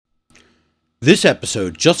This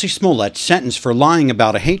episode, Jussie Smollett sentenced for lying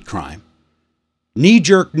about a hate crime.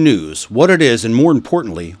 Knee-jerk news, what it is, and more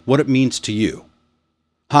importantly, what it means to you.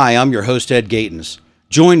 Hi, I'm your host, Ed Gatens.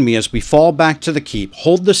 Join me as we fall back to the keep,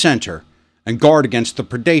 hold the center, and guard against the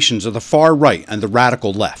predations of the far right and the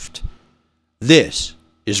radical left. This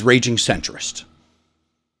is Raging Centrist.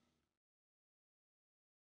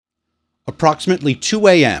 Approximately 2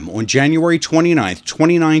 a.m. on January 29,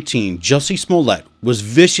 2019, Jussie Smollett was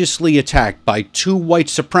viciously attacked by two white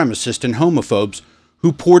supremacists and homophobes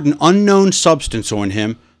who poured an unknown substance on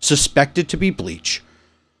him, suspected to be bleach,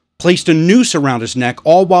 placed a noose around his neck,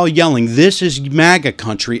 all while yelling, "This is MAGA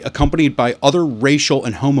country," accompanied by other racial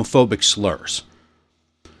and homophobic slurs.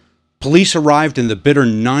 Police arrived in the bitter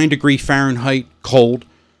 9-degree Fahrenheit cold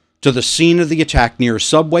to the scene of the attack near a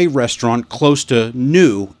Subway restaurant close to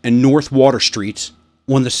New and North Water Streets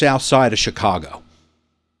on the south side of Chicago.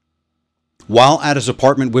 While at his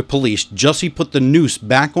apartment with police, Jussie put the noose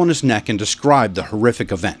back on his neck and described the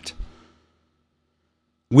horrific event.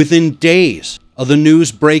 Within days of the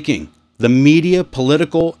news breaking, the media,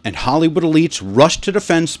 political, and Hollywood elites rushed to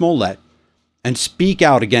defend Smollett and speak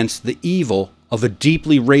out against the evil of a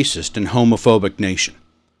deeply racist and homophobic nation.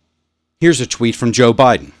 Here's a tweet from Joe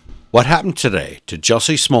Biden. What happened today to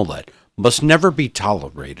Jussie Smollett must never be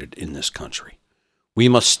tolerated in this country. We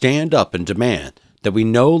must stand up and demand that we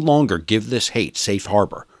no longer give this hate safe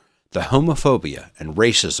harbor. The homophobia and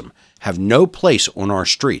racism have no place on our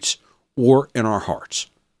streets or in our hearts.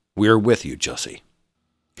 We are with you, Jussie.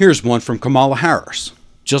 Here's one from Kamala Harris.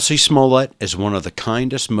 Jussie Smollett is one of the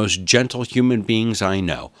kindest, most gentle human beings I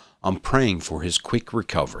know. I'm praying for his quick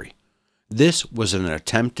recovery. This was an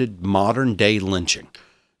attempted modern-day lynching.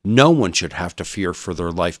 No one should have to fear for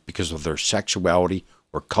their life because of their sexuality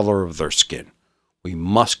or color of their skin. We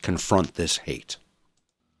must confront this hate.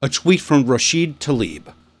 A tweet from Rashid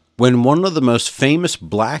Tlaib. When one of the most famous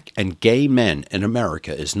black and gay men in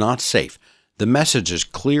America is not safe, the message is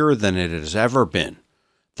clearer than it has ever been.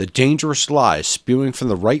 The dangerous lies spewing from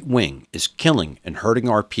the right wing is killing and hurting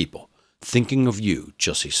our people. Thinking of you,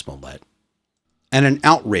 Jussie Smollett. And an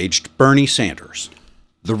outraged Bernie Sanders.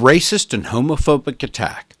 The racist and homophobic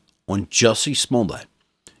attack on Jussie Smollett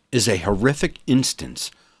is a horrific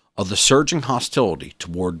instance of the surging hostility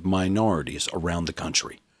toward minorities around the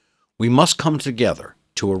country. We must come together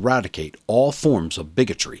to eradicate all forms of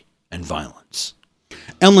bigotry and violence.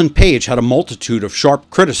 Ellen Page had a multitude of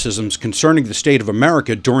sharp criticisms concerning the state of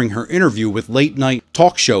America during her interview with late-night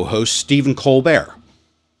talk show host Stephen Colbert.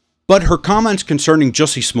 But her comments concerning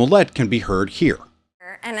Jussie Smollett can be heard here.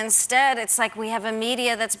 And instead, it's like we have a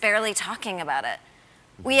media that's barely talking about it.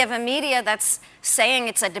 We have a media that's saying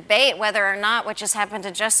it's a debate whether or not what just happened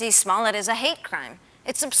to Jussie Smollett is a hate crime.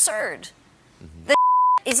 It's absurd. This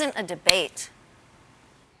isn't a debate.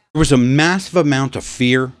 There was a massive amount of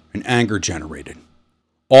fear and anger generated,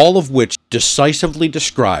 all of which decisively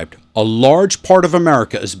described a large part of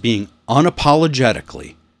America as being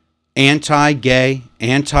unapologetically anti-gay,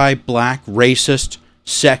 anti-black, racist,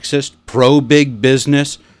 sexist, pro-big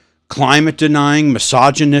business, climate-denying,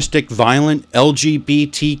 misogynistic, violent,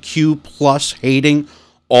 LGBTQ plus hating,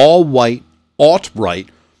 all-white, alt-right,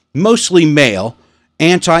 mostly male,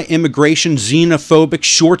 anti-immigration, xenophobic,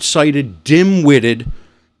 short-sighted, dim-witted,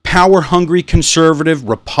 power-hungry, conservative,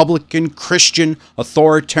 Republican, Christian,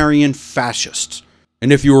 authoritarian fascists.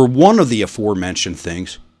 And if you were one of the aforementioned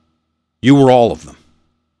things, you were all of them.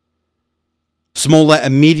 Smollett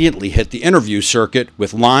immediately hit the interview circuit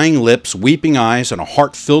with lying lips, weeping eyes, and a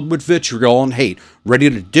heart filled with vitriol and hate, ready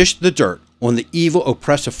to dish the dirt on the evil,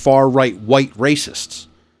 oppressive, far-right white racists.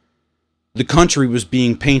 The country was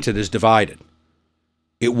being painted as divided.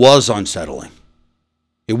 It was unsettling.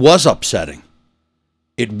 It was upsetting.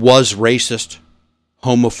 It was racist,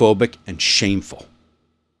 homophobic, and shameful.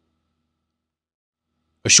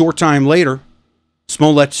 A short time later,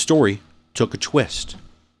 Smollett's story took a twist.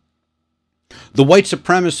 The white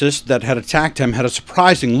supremacists that had attacked him had a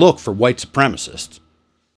surprising look for white supremacists.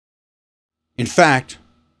 In fact,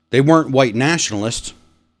 they weren't white nationalists,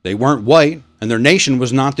 they weren't white, and their nation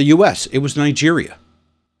was not the U.S., it was Nigeria.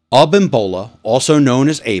 Abimbola, also known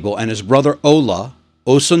as Abel, and his brother Ola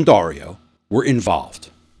Osundario were involved.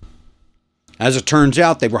 As it turns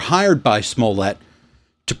out, they were hired by Smollett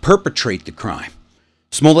to perpetrate the crime.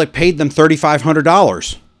 Smollett paid them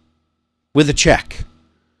 $3,500 with a check.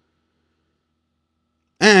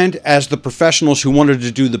 And as the professionals who wanted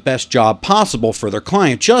to do the best job possible for their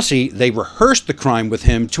client, Jussie, they rehearsed the crime with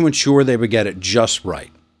him to ensure they would get it just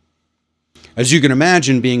right. As you can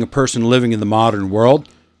imagine, being a person living in the modern world,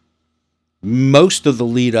 most of the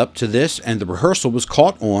lead up to this and the rehearsal was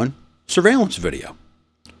caught on surveillance video.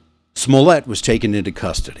 Smollett was taken into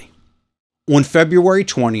custody. On February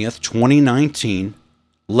 20th, 2019,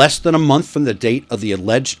 less than a month from the date of the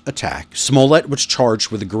alleged attack, Smollett was charged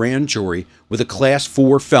with a grand jury with a Class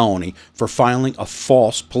 4 felony for filing a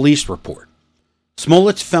false police report.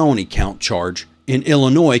 Smollett's felony count charge in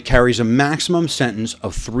Illinois carries a maximum sentence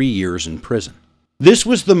of 3 years in prison. This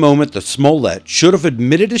was the moment that Smollett should have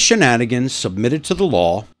admitted his shenanigans, submitted to the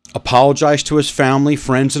law, apologized to his family,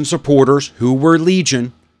 friends, and supporters, who were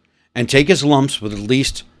legion, and take his lumps with at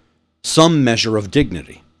least some measure of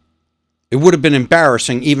dignity. It would have been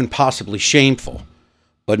embarrassing, even possibly shameful,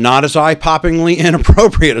 but not as eye-poppingly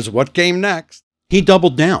inappropriate as what came next. He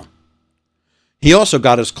doubled down. He also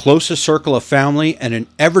got his closest circle of family and an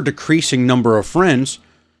ever-decreasing number of friends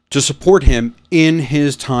to support him in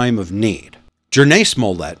his time of need. Janae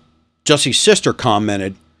Smollett, Jussie's sister,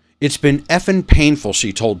 commented, "It's been effing painful,"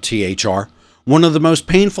 she told THR. "One of the most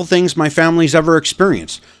painful things my family's ever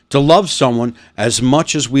experienced. To love someone as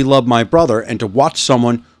much as we love my brother, and to watch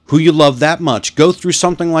someone who you love that much go through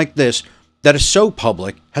something like this that is so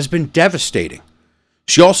public has been devastating."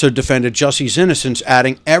 She also defended Jussie's innocence,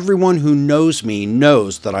 adding, "Everyone who knows me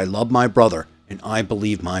knows that I love my brother, and I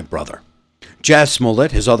believe my brother." Jazz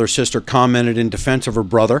Smollett, his other sister, commented in defense of her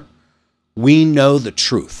brother, "We know the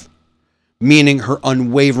truth," meaning her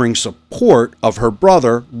unwavering support of her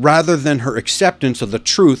brother rather than her acceptance of the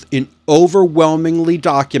truth in overwhelmingly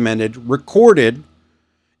documented, recorded,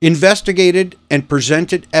 investigated, and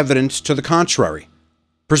presented evidence to the contrary,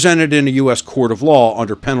 presented in a U.S. court of law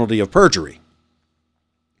under penalty of perjury.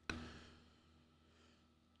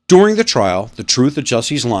 During the trial, the truth of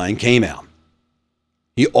Jussie's lying came out.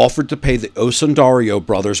 He offered to pay the Osundario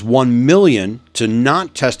brothers $1 million to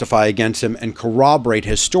not testify against him and corroborate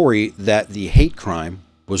his story that the hate crime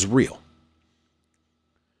was real.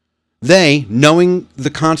 They, knowing the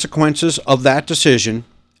consequences of that decision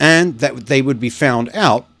and that they would be found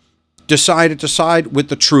out, decided to side with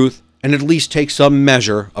the truth and at least take some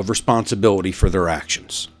measure of responsibility for their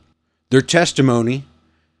actions. Their testimony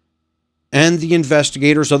and the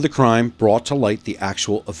investigators of the crime brought to light the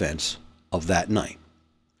actual events of that night.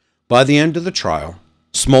 By the end of the trial,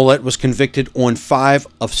 Smollett was convicted on 5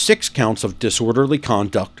 of 6 counts of disorderly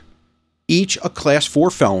conduct, each a Class 4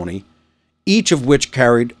 felony, each of which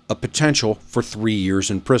carried a potential for 3 years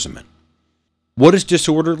imprisonment. What is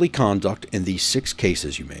disorderly conduct in these 6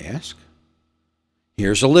 cases, you may ask?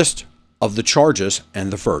 Here's a list of the charges and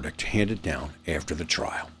the verdict handed down after the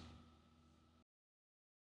trial.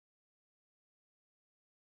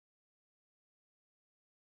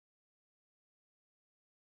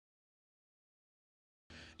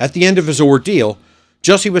 At the end of his ordeal,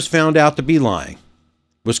 Jussie was found out to be lying,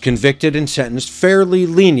 was convicted and sentenced fairly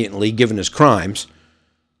leniently given his crimes.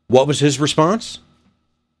 What was his response?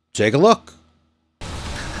 Take a look.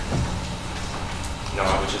 No,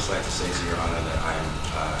 I would just like to say to Your Honor that I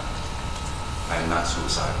am not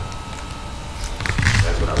suicidal.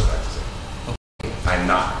 That's what I would like to say. Okay. I am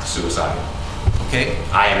not suicidal. Okay.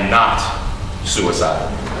 I am not suicidal.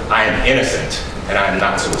 I am innocent, and I am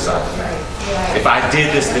not suicidal. If I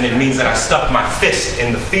did this, then it means that I stuck my fist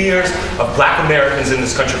in the fears of Black Americans in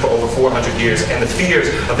this country for over 400 years and the fears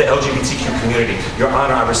of the LGBTQ community. Your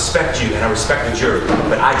Honor, I respect you and I respect the jury,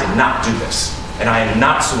 but I did not do this. And I am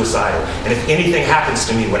not suicidal. And if anything happens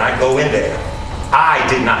to me when I go in there, I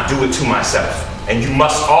did not do it to myself. And you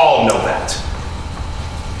must all know that.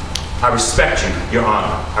 I respect you, Your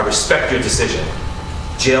Honor. I respect your decision.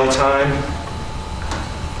 Jail time.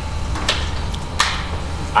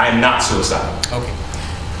 I am not suicidal. Okay.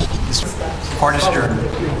 This part is adjourned.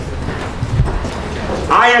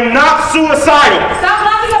 I am not suicidal. Stop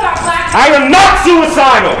laughing about Black. I am not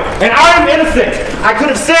suicidal, and I am innocent. I could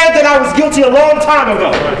have said that I was guilty a long time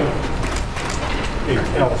ago.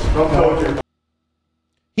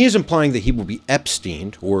 He is implying that he will be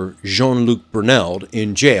Epsteined, or Jean-Luc Brunel,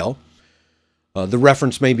 in jail. The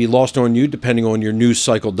reference may be lost on you depending on your news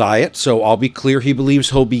cycle diet, so I'll be clear, he believes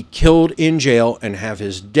he'll be killed in jail and have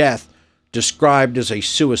his death described as a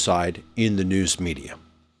suicide in the news media.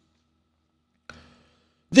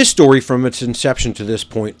 This story, from its inception to this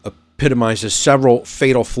point, epitomizes several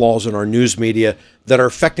fatal flaws in our news media that are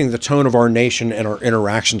affecting the tone of our nation and our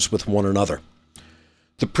interactions with one another.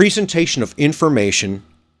 The presentation of information,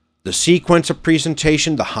 the sequence of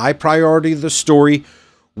presentation, the high priority of the story,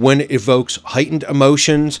 when it evokes heightened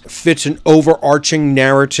emotions, fits an overarching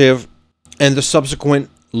narrative, and the subsequent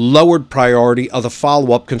lowered priority of the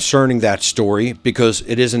follow-up concerning that story because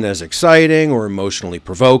it isn't as exciting or emotionally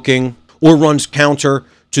provoking, or runs counter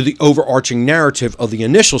to the overarching narrative of the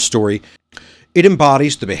initial story, It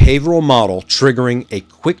embodies the behavioral model triggering a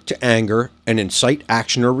quick to anger and incite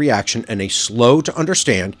action or reaction, and a slow to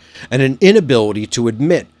understand and an inability to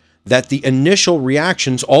admit that the initial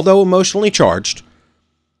reactions, although emotionally charged,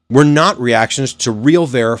 were not reactions to real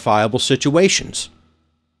verifiable situations.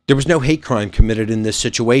 There was no hate crime committed in this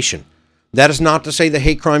situation. That is not to say that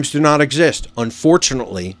hate crimes do not exist.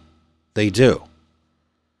 Unfortunately, they do.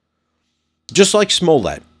 Just like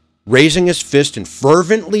Smollett, raising his fist and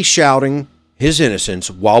fervently shouting his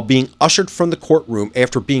innocence while being ushered from the courtroom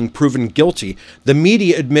after being proven guilty, the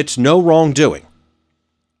media admits no wrongdoing.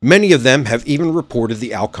 Many of them have even reported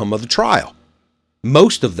the outcome of the trial.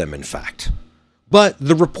 Most of them, in fact. But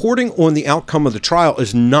the reporting on the outcome of the trial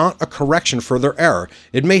is not a correction for their error.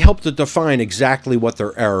 It may help to define exactly what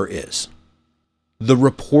their error is. The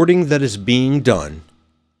reporting that is being done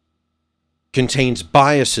contains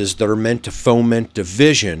biases that are meant to foment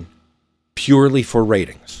division purely for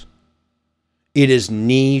ratings. It is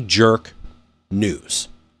knee-jerk news.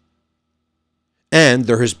 And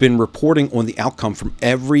there has been reporting on the outcome from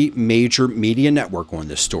every major media network on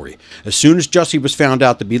this story. As soon as Jussie was found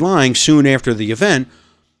out to be lying soon after the event,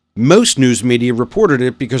 most news media reported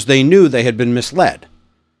it because they knew they had been misled.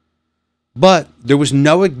 But there was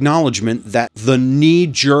no acknowledgement that the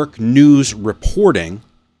knee-jerk news reporting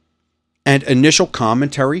and initial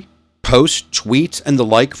commentary, posts, tweets, and the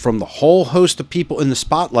like from the whole host of people in the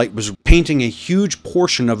spotlight was painting a huge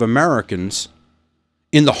portion of Americans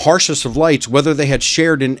in the harshest of lights, whether they had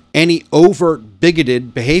shared in any overt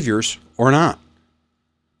bigoted behaviors or not.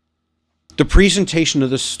 The presentation of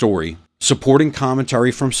this story, supporting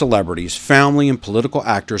commentary from celebrities, family, and political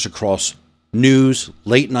actors across news,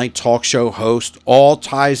 late-night talk show hosts, all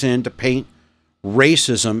ties in to paint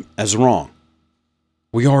racism as wrong.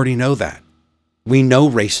 We already know that. We know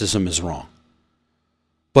racism is wrong.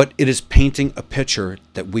 But it is painting a picture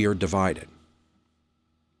that we are divided.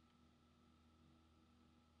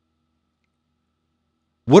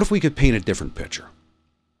 What if we could paint a different picture?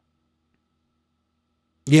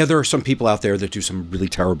 Yeah, there are some people out there that do some really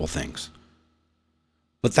terrible things.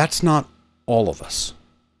 But that's not all of us.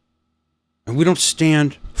 And we don't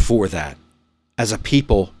stand for that as a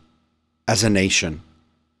people, as a nation,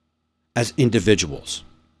 as individuals.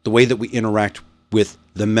 The way that we interact with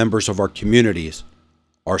the members of our communities,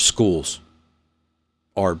 our schools,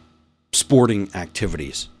 our sporting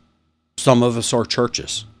activities. Some of us are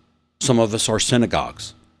churches. Some of us are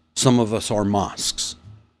synagogues. Some of us are mosques.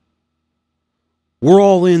 We're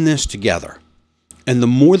all in this together. And the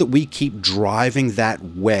more that we keep driving that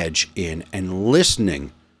wedge in and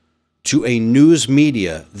listening to a news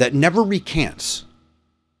media that never recants,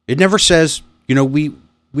 it never says, we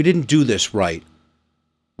didn't do this right.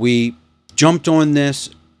 We jumped on this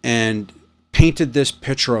and painted this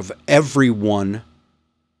picture of everyone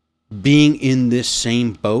being in this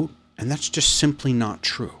same boat, and that's just simply not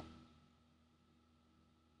true.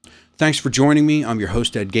 Thanks for joining me. I'm your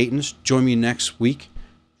host, Ed Gatens. Join me next week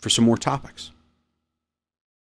for some more topics.